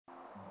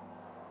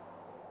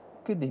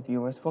Good day,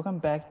 viewers. Welcome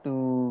back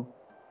to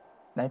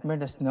Nightmare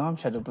the Snow. I'm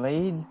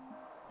Shadowblade.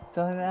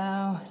 So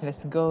now,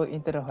 let's go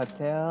into the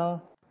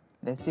hotel.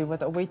 Let's see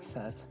what awaits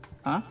us.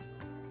 Huh?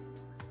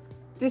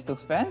 This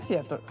looks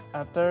fancy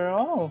after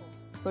all.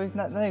 So it's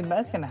not nothing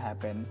bad's gonna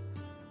happen.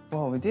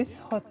 Whoa, this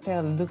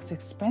hotel looks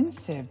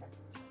expensive.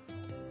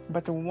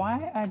 But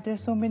why are there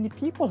so many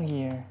people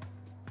here?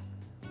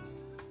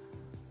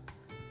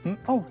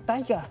 Oh,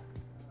 Taiga!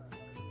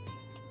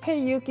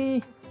 Hey,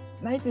 Yuuki!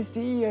 Nice to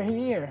see you're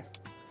here.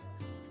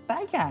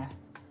 Taiga!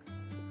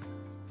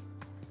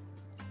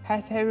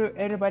 Has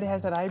everybody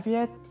has arrived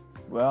yet?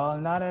 Well,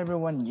 not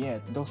everyone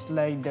yet. Looks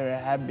like they're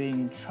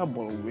having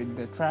trouble with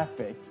the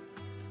traffic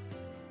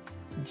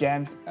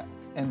jams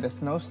and the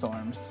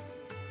snowstorms.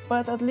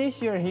 But at least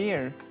you're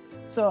here.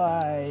 So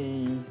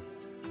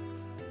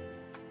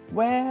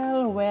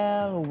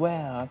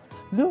well.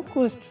 Look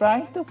who's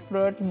trying to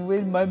flirt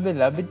with my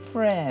beloved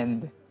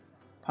friend.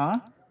 Huh?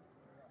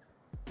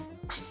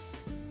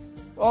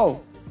 Oh.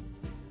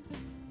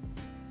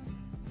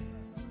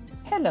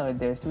 Hello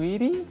there,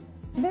 sweetie.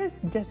 Let's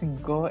just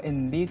go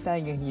and leave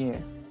Taiga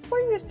here.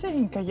 What are you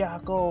saying,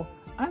 Kayako?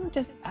 I'm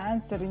just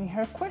answering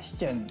her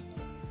question.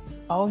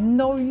 Oh,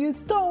 no, you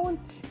don't.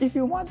 If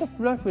you want to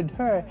flirt with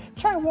her,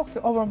 try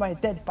walking over my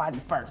dead body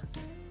first.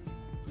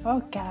 Oh,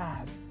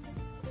 God.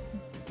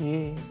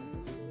 Here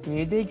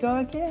they go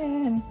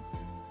again.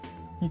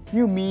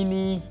 You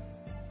meanie.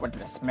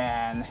 Worthless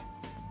man.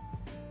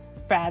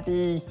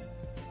 Fatty.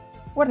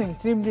 What an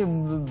extremely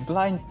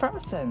blind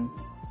person.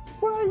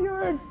 Well,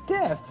 you're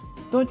deaf.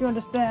 Don't you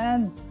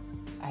understand?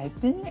 I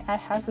think I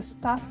have to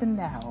stop it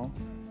now.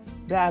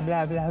 Blah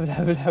blah blah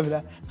blah blah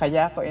blah.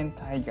 Kayako and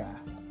Taiga.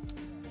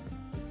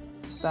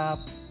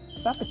 Stop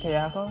it,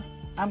 Kayako.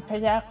 I'm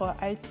Kayako.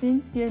 I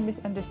think you're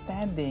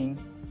misunderstanding.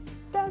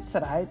 That's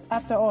right.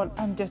 After all,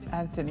 I'm just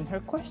answering her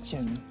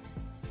question.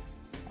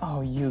 Oh,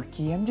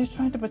 Yuuki, I'm just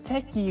trying to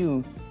protect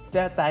you.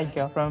 That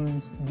Taiga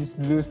from this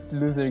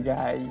loser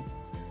guy.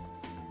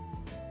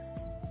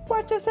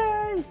 What you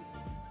say?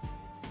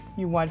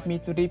 You want me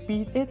to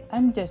repeat it?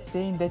 I'm just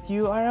saying that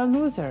you are a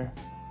loser.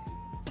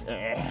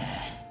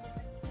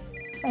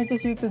 I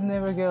guess you could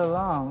never get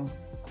along.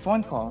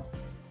 Phone call.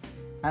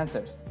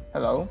 Answers.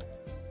 Hello?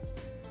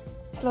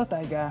 Hello,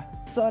 Taiga.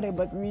 Sorry,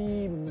 but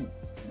we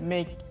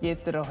make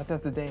it to the hotel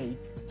today.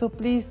 So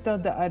please tell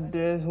the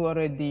others who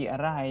already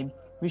arrived.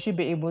 We should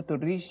be able to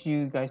reach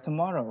you guys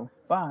tomorrow.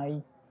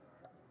 Bye.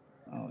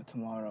 Oh,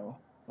 tomorrow.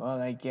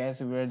 Well, I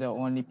guess we're the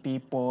only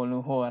people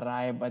who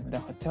arrive at the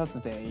hotel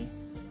today.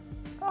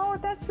 Oh,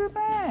 that's too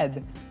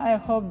bad. I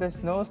hope the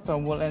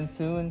snowstorm will end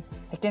soon.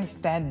 I can't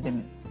stand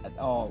them at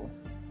all.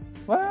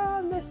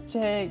 Well, let's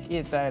check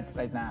it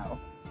right now.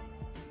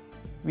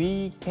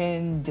 We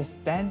can just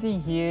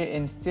standing here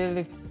and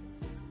still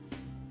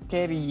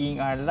carrying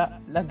our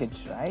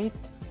luggage, right?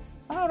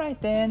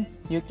 Alright then,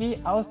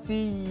 Yuuki, I'll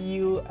see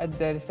you at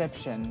the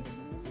reception.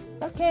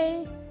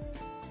 Okay.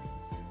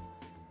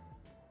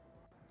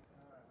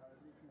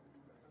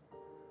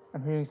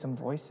 I'm hearing some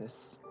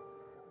voices.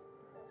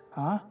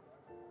 Huh?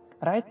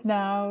 Right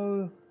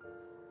now,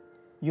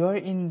 you're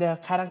in the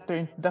character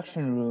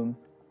introduction room.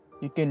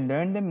 You can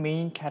learn the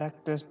main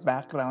character's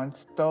background,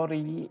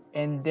 story,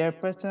 and their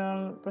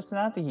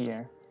personality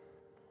here.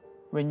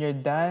 When you're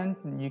done,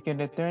 you can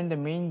return the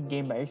main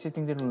game by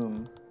exiting the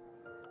room.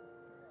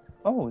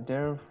 Oh,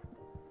 there are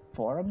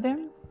 4 of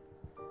them?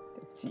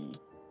 Let's see.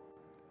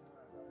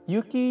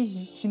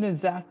 Yuuki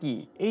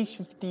Shinozaki, age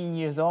 15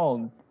 years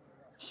old.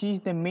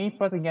 She's the main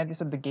protagonist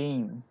of the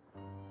game.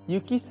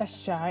 Yuki's a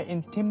shy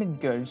and timid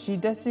girl. She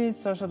doesn't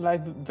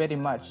socialize very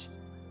much.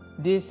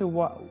 This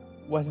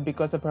was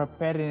because of her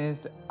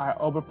parents are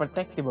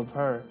overprotective of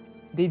her.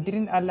 They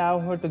didn't allow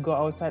her to go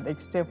outside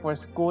except for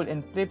school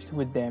and trips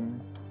with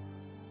them.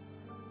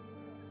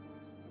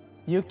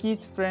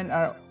 Yuki's friends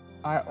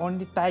are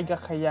only Taiga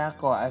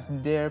Kayako, as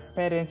their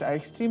parents are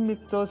extremely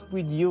close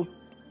with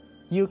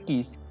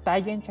Yuki's.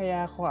 Taiga and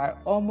Kayako are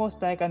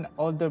almost like an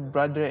older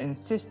brother and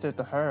sister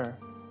to her.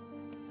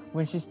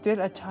 When she's still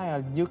a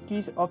child,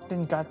 Yuki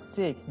often got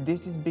sick.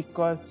 This is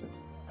because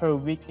her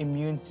weak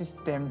immune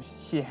system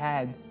she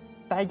had.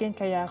 Taiga and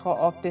Kayako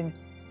often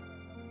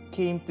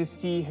came to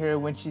see her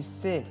when she's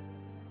sick.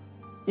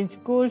 In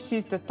school,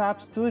 she's the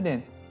top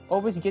student,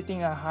 always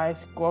getting a high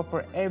score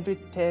for every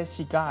test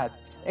she got,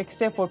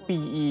 except for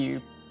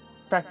PE,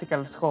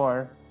 practical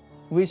score,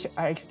 which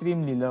are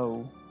extremely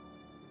low.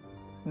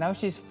 Now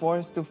she's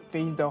forced to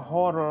face the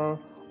horror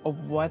of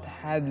what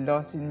had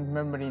lost in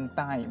memory in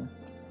time.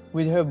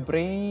 With her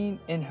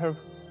brain and her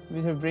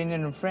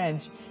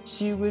friends,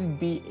 she will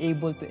be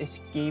able to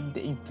escape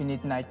the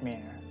infinite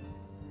nightmare.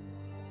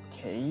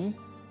 Okay.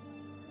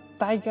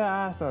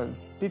 Taiga Asol,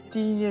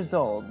 15 years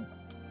old.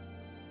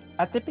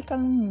 A typical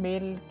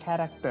male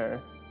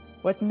character.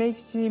 What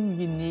makes him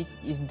unique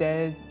is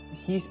that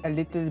he's a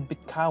little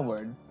bit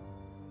coward.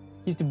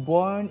 He's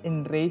born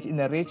and raised in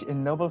a rich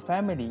and noble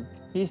family.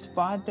 His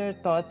father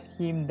taught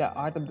him the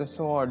art of the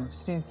sword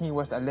since he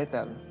was a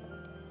little.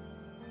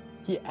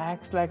 He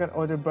acts like an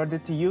older brother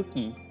to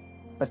Yuki,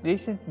 but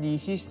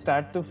recently she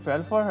started to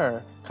fall for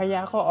her.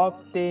 Kayako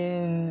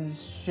often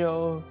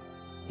shoo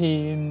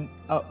him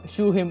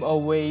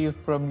away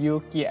from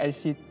Yuuki as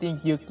she thinks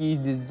Yuuki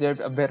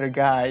deserves a better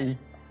guy.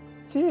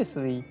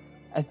 Seriously,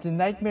 as the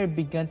nightmare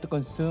began to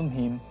consume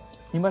him,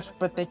 he must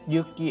protect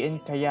Yuuki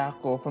and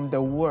Kayako from the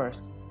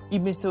worst,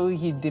 even so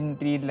he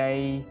didn't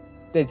realize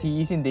that he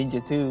is in danger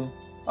too.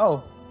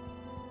 Oh,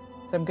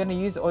 so I'm gonna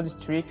use all these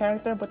three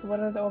characters, but what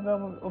are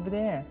over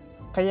there?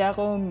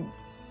 Kayako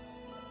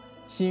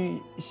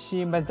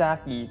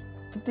Shimazaki,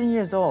 15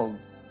 years old.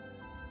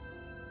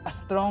 A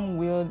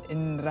strong-willed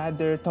and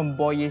rather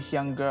tomboyish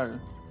young girl.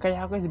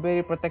 Kayako is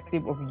very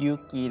protective of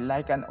Yuuki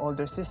like an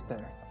older sister.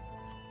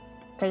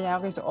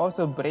 Kayako is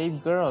also a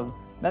brave girl.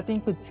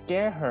 Nothing could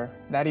scare her,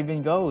 not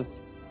even ghosts.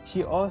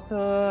 She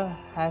also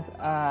has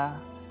a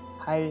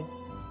high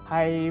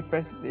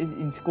prestige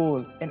in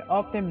school and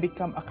often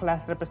become a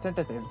class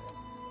representative.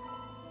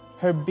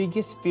 Her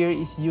biggest fear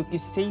is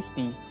Yuki's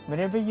safety.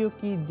 Whenever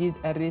Yuuki did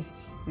a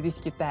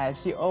risky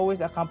task, she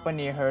always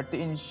accompanied her to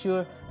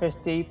ensure her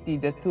safety.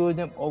 The two of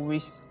them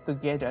always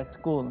together at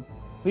school,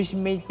 which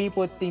made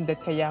people think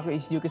that Kayako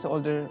is Yuki's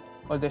older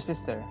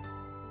sister.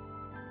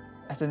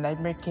 As the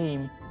nightmare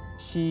came,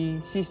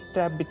 she's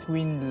trapped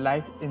between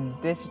life and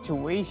death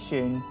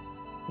situation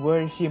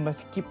where she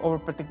must keep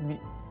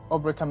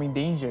overcoming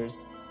dangers.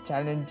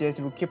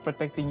 Challenges will keep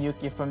protecting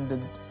Yuki from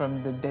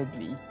the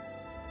deadly.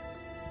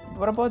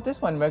 What about this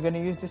one? We're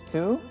gonna use this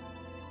too?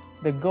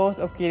 The ghost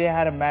of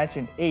Kirihara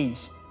Mansion, age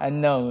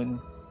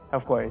unknown.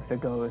 Of course, the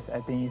ghost,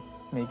 I think it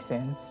makes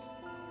sense.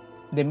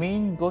 The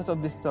main ghost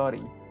of the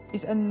story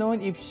is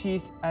unknown if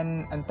she's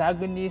an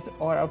antagonist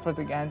or a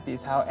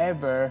protagonist.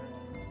 However,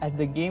 as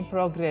the game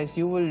progresses,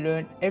 you will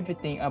learn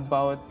everything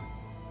about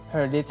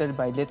her little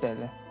by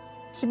little.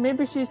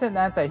 Maybe she's an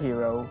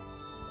anti-hero.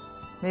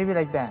 Maybe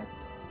like that.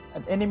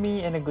 An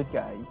enemy and a good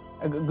guy.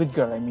 A good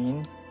girl, I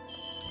mean.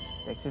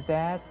 Next to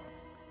that.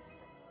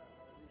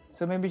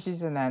 So maybe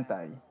she's an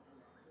anti.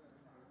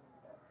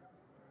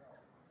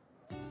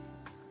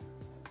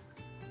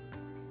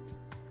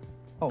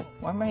 Oh,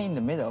 why am I in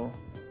the middle?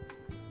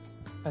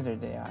 Oh, there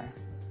they are.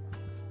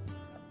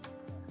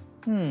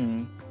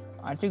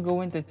 Aren't you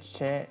going to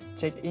check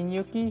in,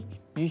 Yuuki?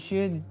 You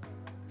should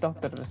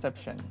talk to the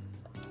reception.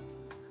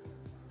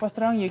 What's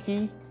wrong,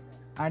 Yuuki?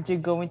 Aren't you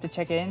going to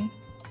check in?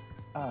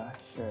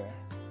 Sure.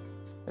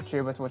 The three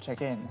of us will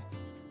check in.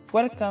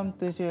 Welcome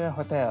to your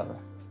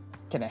hotel.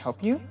 Can I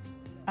help you?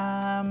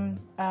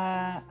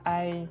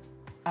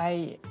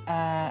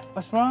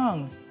 What's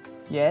wrong?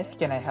 Yes,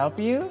 can I help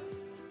you?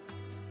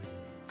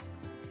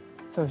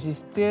 So she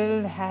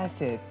still has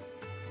it.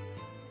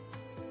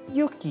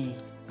 Yuuki.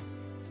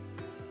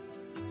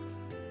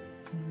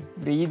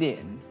 Breathe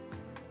in.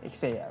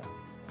 Exhale.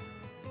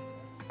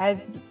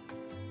 I'd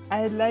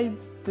like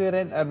to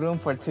rent a room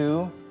for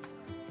two.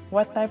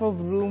 What type of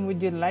room would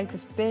you like to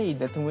stay?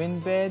 The twin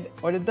bed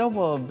or the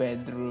double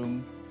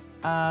bedroom?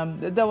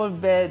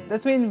 The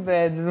twin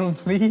bedroom,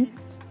 please.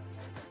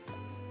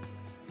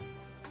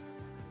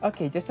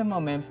 Okay, just a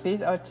moment,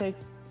 please. I'll check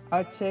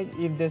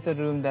if there's a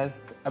room that's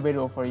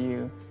available for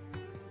you.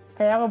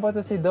 Kayako about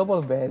to say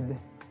double bed.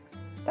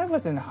 That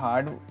wasn't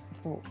hard,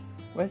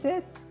 was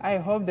it? I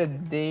hope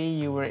that day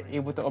you were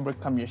able to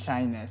overcome your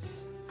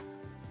shyness.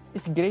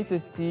 It's great to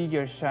see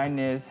your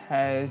shyness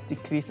has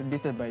decreased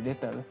little by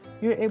little.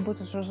 You're able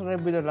to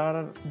socialize with a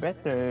lot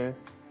better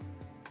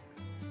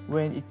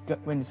when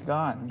it's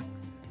gone.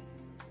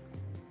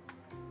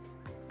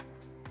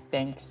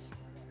 Thanks.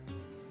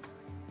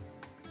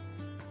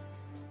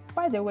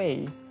 By the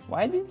way,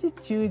 why did you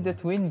choose the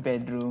twin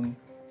bedroom?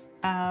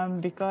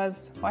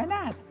 Because why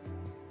not?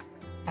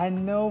 I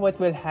know what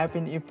will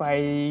happen if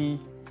I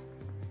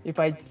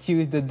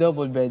choose the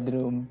double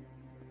bedroom.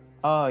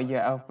 Oh, you're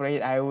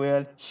afraid I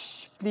will?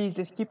 Shh, please,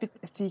 just keep it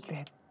a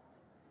secret.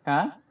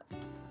 Huh?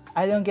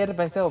 I don't get it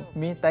myself.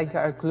 Me and Taiga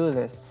are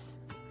clueless.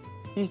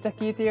 Here's the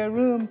key to your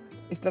room.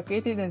 It's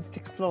located on the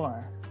 6th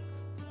floor.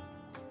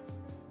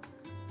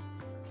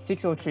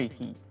 603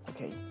 key.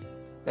 Okay.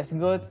 Let's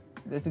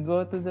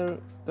go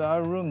to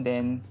our room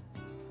then.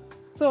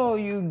 So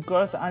you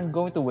girls aren't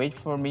going to wait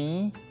for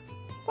me?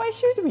 Why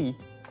should we?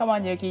 Come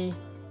on, Yuuki.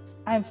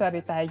 I'm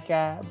sorry,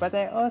 Taiga, but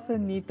I also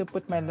need to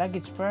put my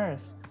luggage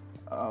first.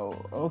 Oh,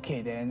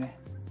 okay then.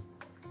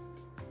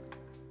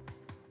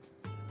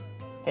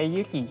 Hey,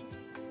 Yuuki.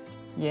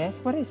 Yes,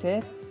 what is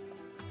it?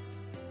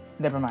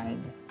 Never mind.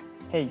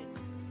 Hey,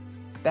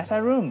 that's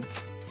our room.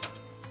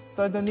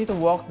 So I don't need to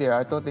walk there.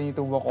 I thought I need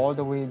to walk all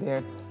the way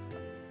there.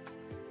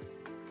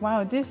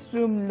 Wow, this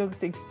room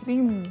looks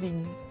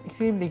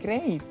extremely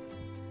great.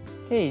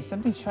 Hey,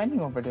 something's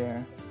shining over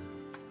there.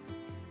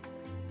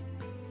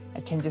 I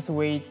can't just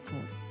wait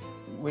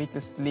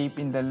to sleep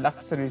in the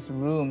luxurious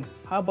room.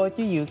 How about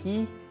you,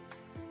 Yuuki?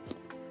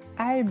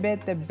 I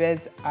bet the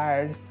beds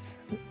are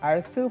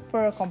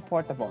super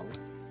comfortable.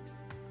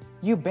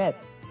 You bet.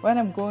 Well,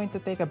 I'm going to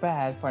take a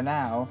bath for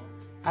now.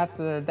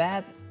 After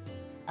that,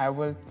 I'll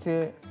wait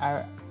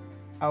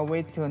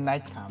till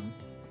night comes.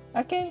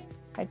 Okay,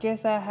 I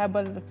guess I have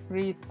a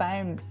free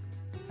time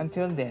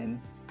until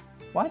then.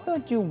 Why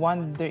don't you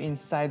wander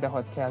inside the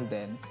hotel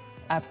then?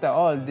 After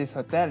all, this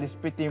hotel is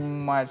pretty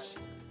much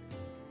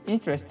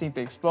interesting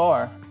to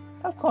explore.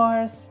 Of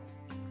course.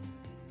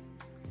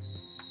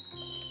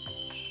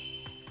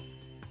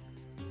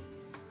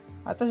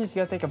 I thought she's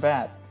gonna take a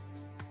bath.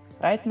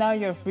 Right now,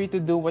 you're free to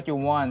do what you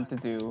want to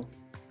do.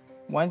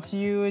 Once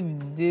you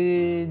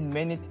did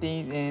many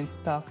things and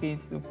talking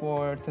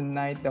for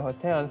tonight the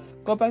hotel,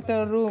 go back to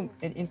the room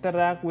and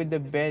interact with the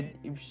bed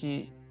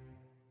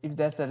if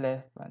that's the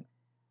last one.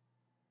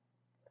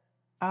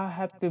 I'll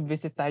have to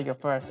visit Taiga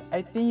first.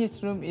 I think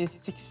his room is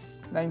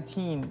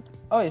 619.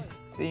 Oh, it's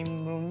the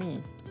same room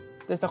me.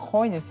 There's a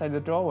coin inside the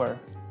drawer.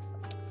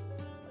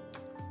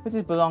 Who does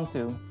it belong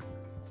to?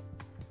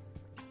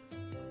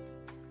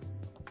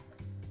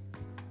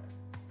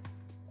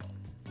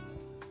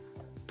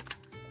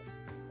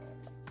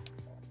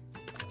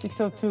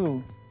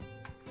 $602.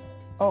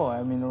 Oh,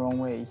 I'm in the wrong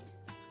way.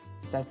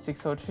 That's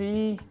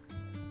 603,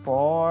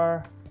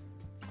 4,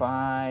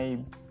 5,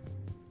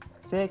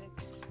 6.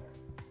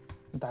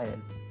 I'm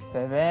tired.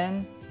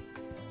 7.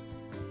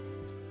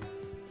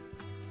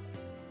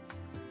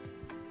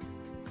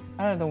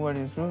 I don't know where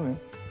this room is.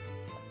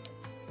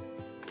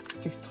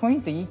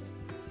 620.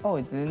 Oh,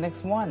 it's the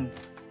next one.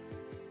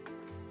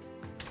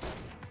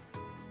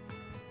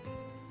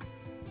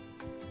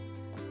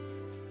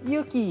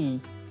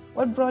 Yuuki,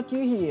 what brought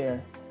you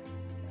here?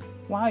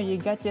 Wow, you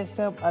got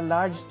yourself a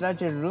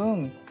larger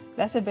room.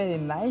 That's a very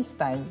nice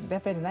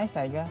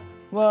Taiga.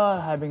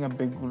 Well, having a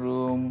big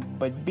room,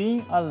 but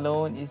being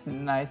alone is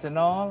nice and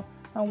all.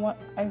 I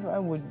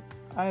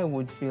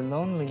would feel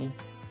lonely.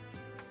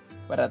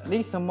 But at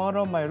least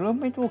tomorrow my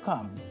roommate will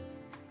come.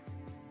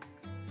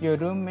 Your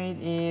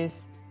roommate is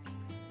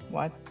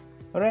what?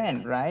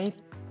 Ren, right?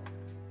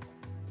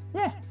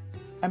 Yeah.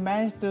 I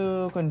managed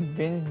to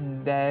convince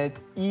that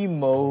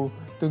emo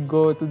to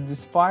go to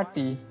this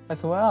party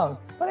as well.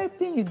 But I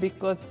think it's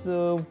because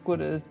of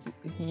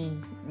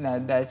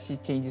that she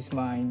changed his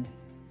mind.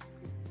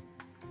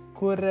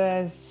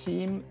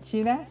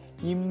 Kurashina?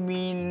 You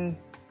mean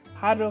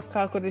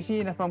Haruka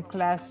Kurashina from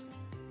class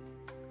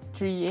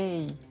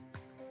 3A?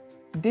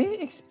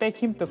 Didn't expect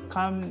him to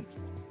come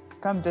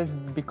just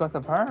because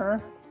of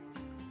her.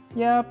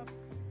 Yep,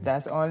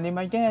 that's only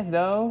my guess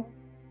though.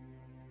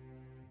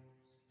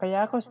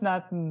 Kayako's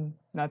not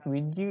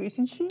with you,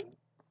 isn't she?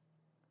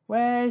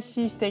 Well,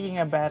 she's taking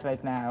a bath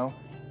right now,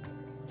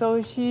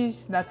 so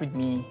she's not with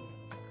me.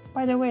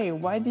 By the way,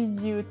 why did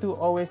you two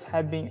always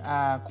having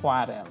a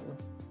quarrel?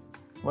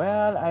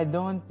 Well, I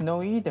don't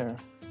know either.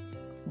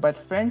 But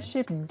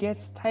friendship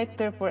gets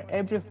tighter for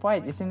every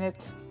fight, isn't it?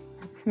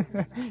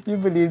 You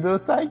believe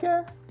those,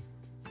 Taiga?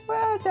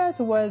 Well, that's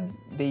what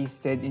they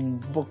said in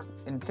books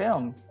and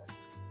film.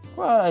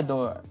 Well,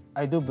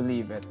 I do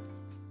believe it.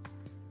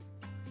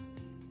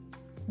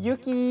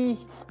 Yuuki,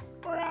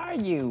 where are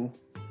you?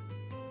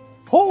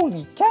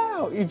 Holy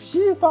cow! If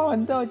she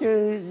found out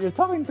you're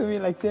talking to me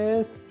like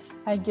this,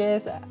 I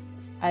guess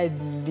I'd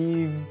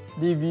leave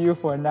you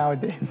for now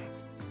then.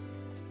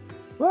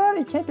 Well,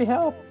 it can't be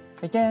helped,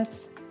 I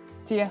guess.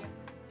 See ya.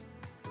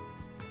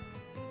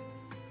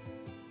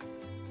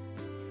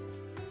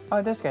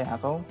 Oh, there's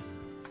Kayako.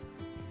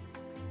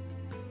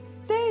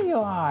 There you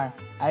are.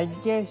 I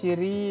guess you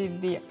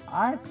really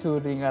are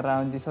touring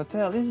around this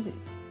hotel,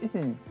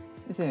 isn't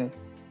it?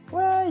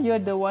 Well, you're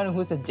the one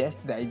who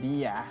suggested the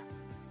idea.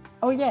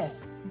 Oh yes,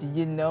 did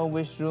you know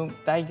which room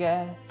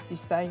Taiga is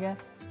Taiga?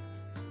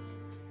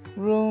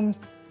 Room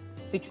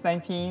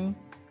 619.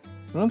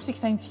 Room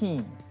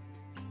 619.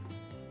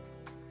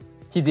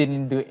 He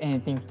didn't do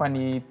anything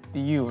funny to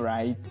you,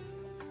 right?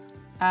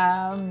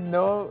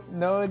 No,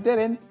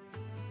 didn't.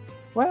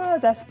 Well,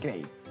 that's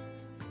great.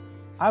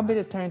 I'll be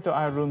returning to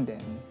our room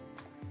then.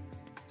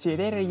 See you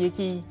later,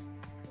 Yuuki.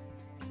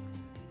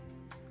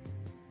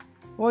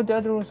 Well, the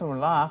other rooms are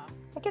locked.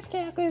 I guess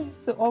Kayako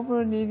is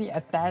overly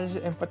attached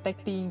and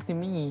protecting to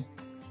me.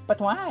 But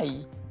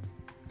why?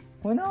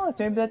 Who knows?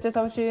 Maybe that's just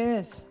how she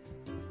is.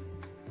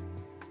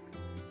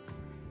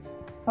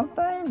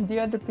 Sometimes the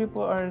other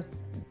people are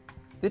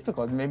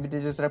difficult. Maybe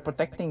they're just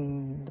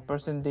protecting the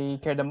person they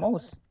care the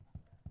most.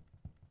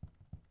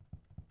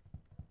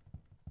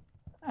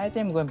 I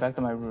think I'm going back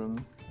to my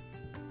room.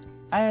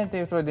 I don't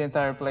think for the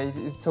entire place.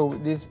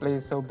 This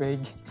place is so big.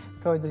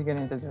 So I'm just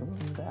gonna enter the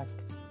room back.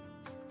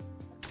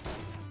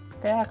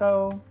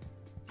 Kayako!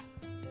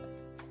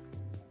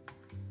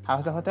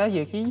 How's the hotel,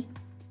 Yuuki?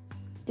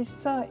 It's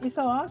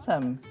so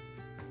awesome.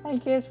 I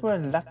guess we're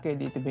lucky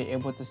to be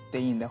able to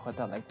stay in the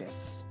hotel like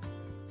this.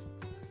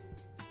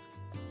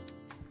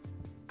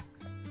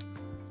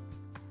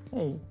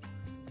 Hey.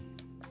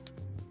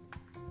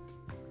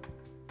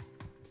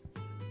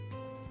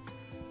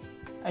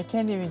 I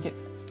can't even get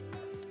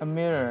a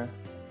mirror.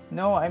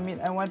 No, I mean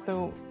I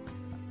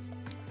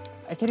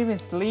can't even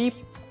sleep.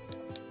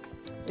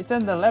 It's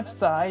on the left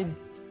side.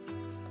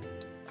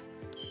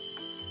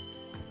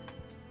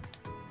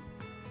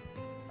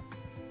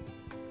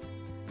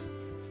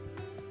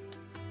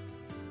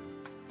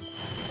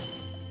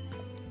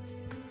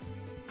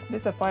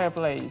 There's a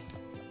fireplace.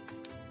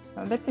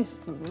 Let me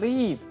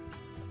sleep.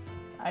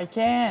 I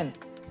can't.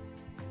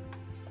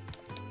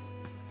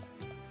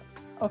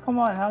 Oh, come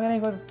on. How can I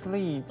go to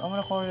sleep? I'm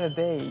gonna call it a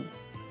day.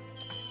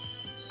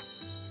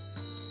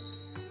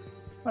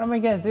 What am I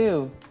gonna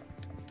do?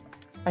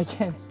 I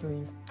can't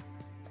sleep.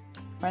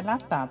 My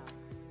laptop.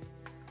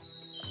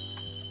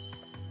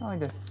 I'll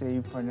just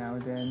save for now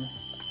then.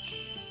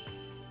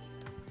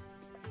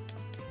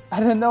 I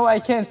don't know. I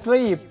can't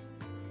sleep.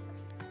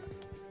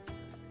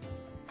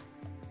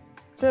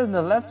 This is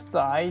the left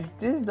side.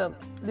 This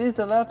is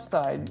the left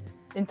side.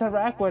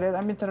 Interact with it.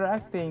 I'm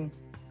interacting.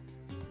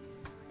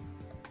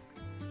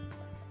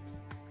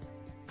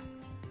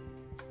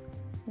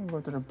 Let me go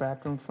to the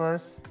bathroom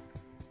first.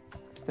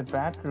 The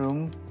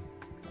bathroom.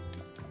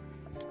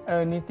 I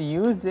don't need to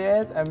use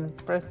it. I'm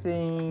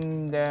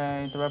pressing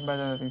the interrupt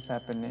button. Nothing's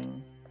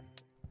happening.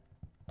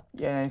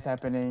 Yeah, nothing's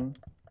happening.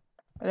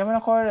 I'm gonna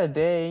call it a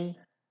day.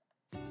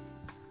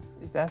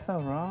 Is that so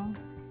wrong?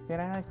 Can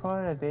I not call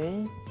it a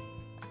day?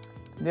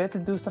 Do I have to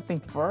do something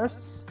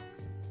first?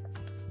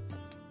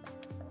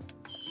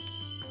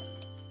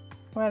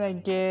 Well, I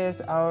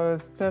guess I'll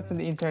surf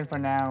the internet for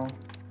now.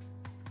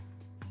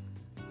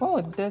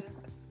 Oh,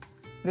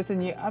 there's a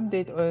new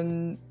update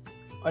on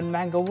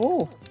Manga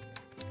Wolf.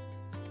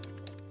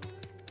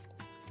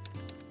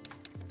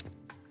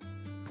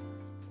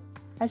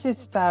 I should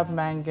stop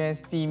manga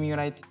streaming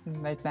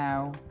right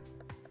now.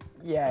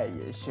 Yeah,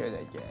 you should,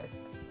 I guess.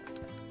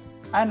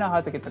 I know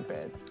how to get to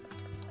bed.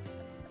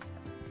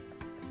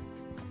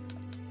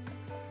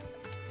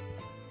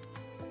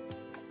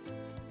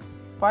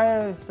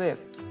 Fire is lit.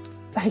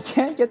 I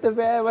can't get to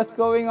bed. What's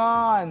going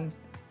on?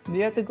 Do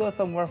you have to go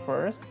somewhere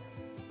first?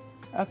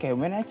 Okay,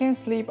 when I can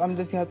sleep, I'm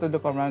just gonna have to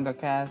look around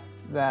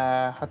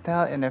the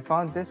hotel, and I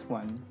found this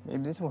one.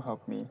 Maybe this will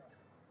help me.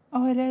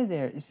 Oh, hello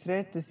there. It's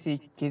rare to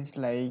see kids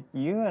like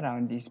you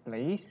around this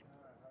place.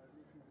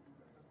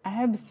 I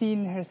have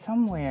seen her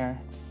somewhere.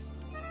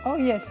 Oh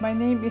yes, my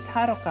name is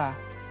Haruka.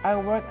 I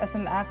work as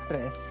an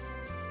actress.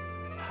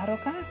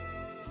 Haruka?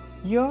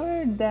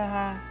 You're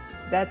that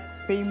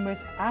famous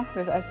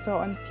actress I saw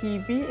on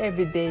TV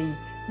every day.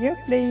 You're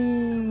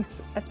playing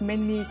as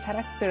many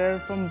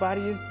characters from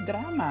various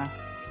drama.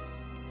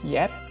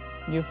 Yep,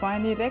 you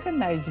finally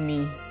recognize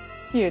me.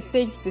 Here,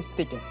 take this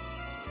ticket.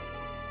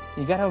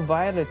 You got a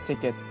violet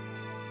ticket.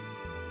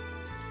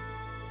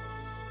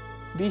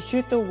 Be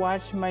sure to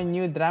watch my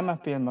new drama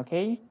film,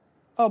 okay?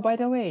 Oh, by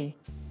the way,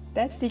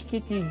 that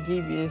ticket you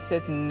give is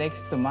set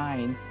next to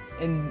mine,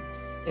 and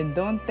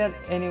don't tell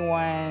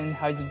anyone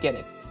how you get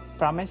it.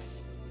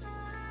 Promise?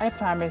 I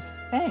promise.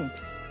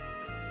 Thanks.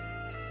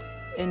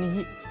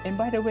 And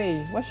by the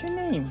way, what's your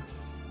name?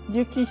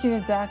 Yuki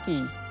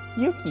Shinozaki.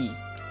 Yuki.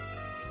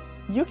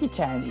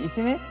 Yuki-chan,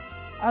 isn't it?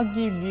 I'll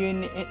give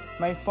you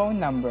my phone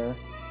number.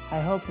 I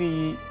hope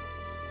we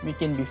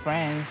can be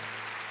friends.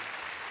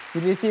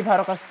 We receive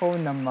Haruka's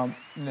phone number.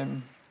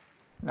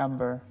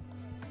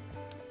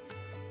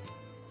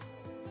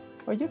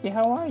 Oh, Yuki,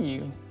 how are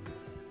you?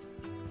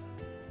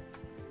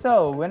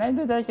 So, when I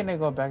do that, can I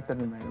go back to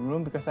my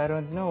room? Because I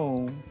don't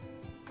know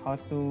how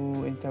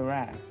to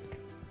interact.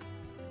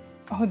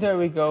 Oh, there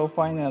we go,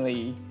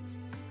 finally.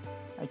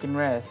 I can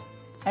rest.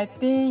 I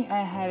think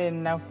I had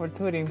enough for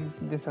touring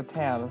this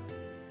hotel.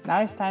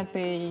 Now it's time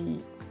to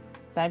eat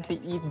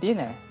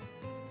dinner.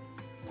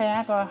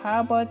 Kayako,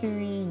 how about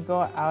we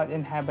go out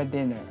and have a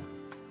dinner?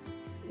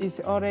 It's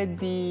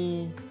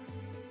already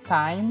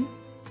time?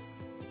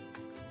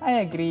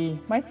 I agree.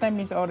 My time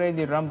is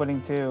already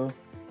rumbling too.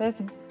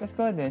 Let's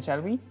go then,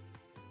 shall we?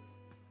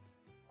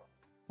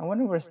 I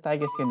wonder where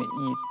Taiga's gonna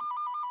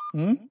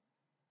eat.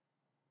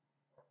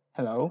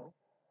 Hello?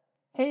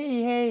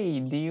 Hey,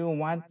 do you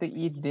want to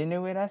eat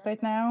dinner with us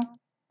right now?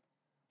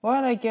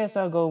 Well, I guess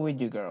I'll go with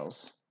you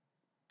girls.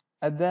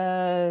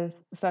 That's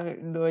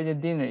the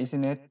dinner,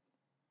 isn't it?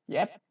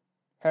 Yep.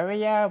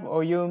 Hurry up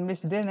or you'll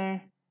miss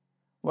dinner.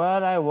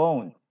 Well, I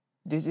won't.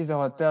 This is a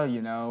hotel,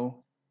 you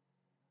know.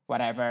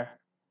 Whatever.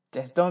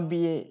 Just don't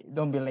be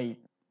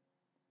late.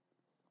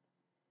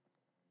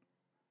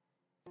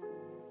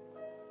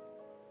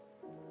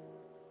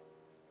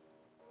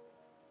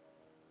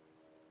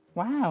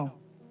 Wow,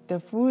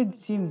 the food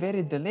seemed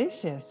very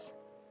delicious.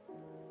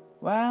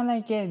 Well,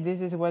 I guess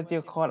this is what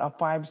you call a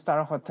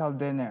 5-star hotel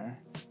dinner.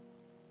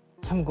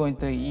 I'm going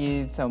to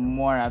eat some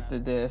more after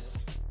this.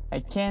 I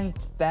can't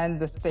stand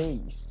the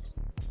stays.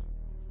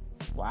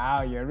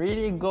 Wow, you're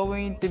really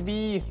going to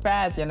be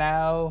fat, you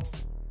know.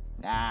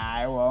 Nah,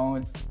 I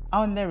won't.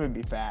 I'll never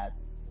be fat.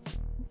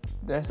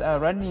 There's a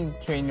running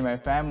train in my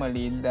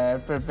family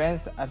that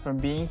prevents us from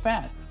being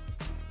fat.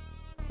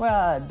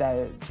 Well,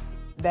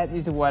 that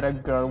is what a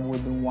girl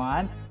would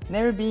want,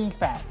 never being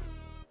fat.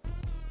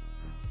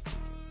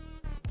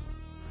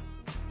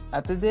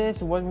 After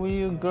this, what will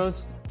you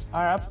girls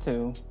are up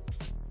to?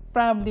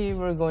 Probably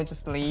we're going to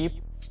sleep.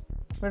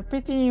 We're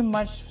pretty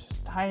much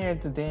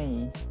tired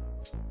today.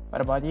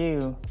 What about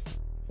you?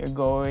 You're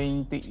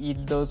going to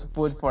eat those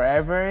food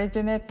forever,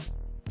 isn't it?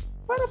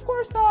 But of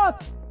course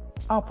not!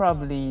 I'll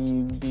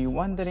probably be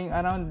wandering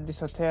around this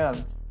hotel,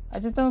 I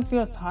just don't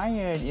feel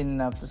tired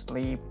enough to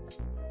sleep.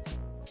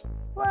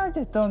 Well,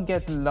 just don't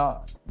get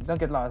lost. Don't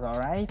get lost,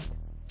 alright?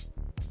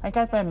 I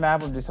got my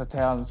map of this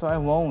hotel, so I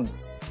won't.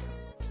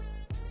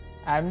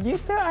 I'm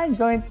used to I'm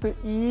going to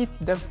eat.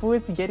 The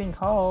food's getting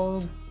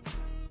cold.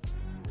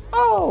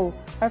 Oh,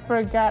 I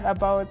forgot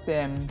about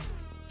them.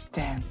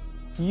 Damn,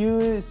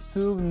 you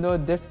soup no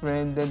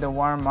different than the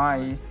warm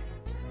ice.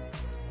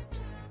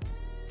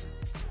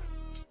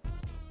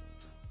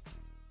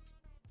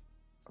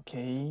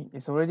 Okay,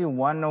 it's already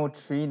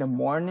 1:03 in the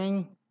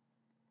morning.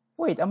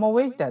 Wait, I'm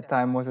awake that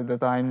time most of the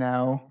time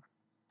now.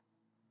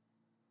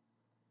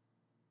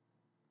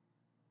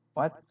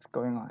 What's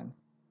going on?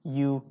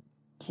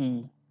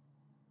 Yuuki,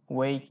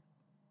 wake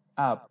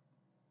up.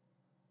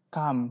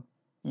 Come,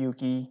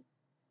 Yuuki.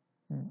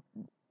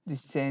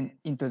 Descend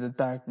into the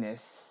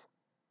darkness.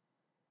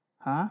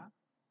 Huh?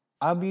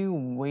 I'll be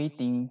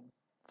waiting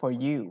for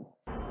you.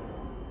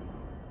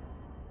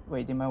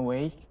 Wait, am I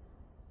awake?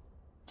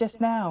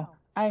 Just now,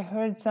 I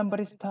heard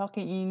somebody's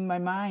talking in my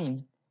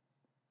mind.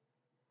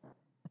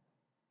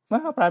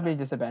 Well, probably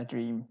just a bad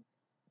dream.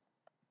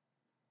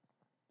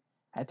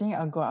 I think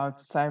I'll go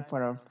outside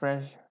for a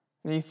fresh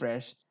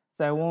refresh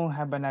so I won't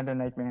have another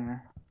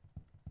nightmare.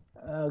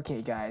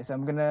 Okay, guys,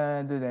 I'm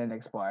gonna do the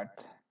next part.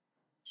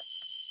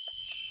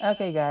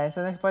 Okay, guys,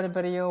 so next part of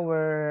the video,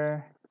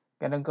 we're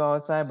gonna go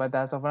outside, but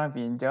that's all for now. If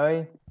you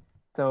enjoy,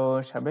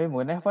 so shall we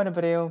move next part of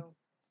the video?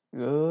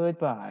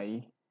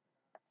 Goodbye.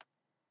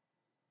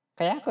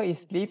 Kayako is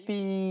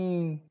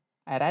sleeping.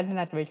 I'd rather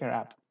not wake her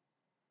up.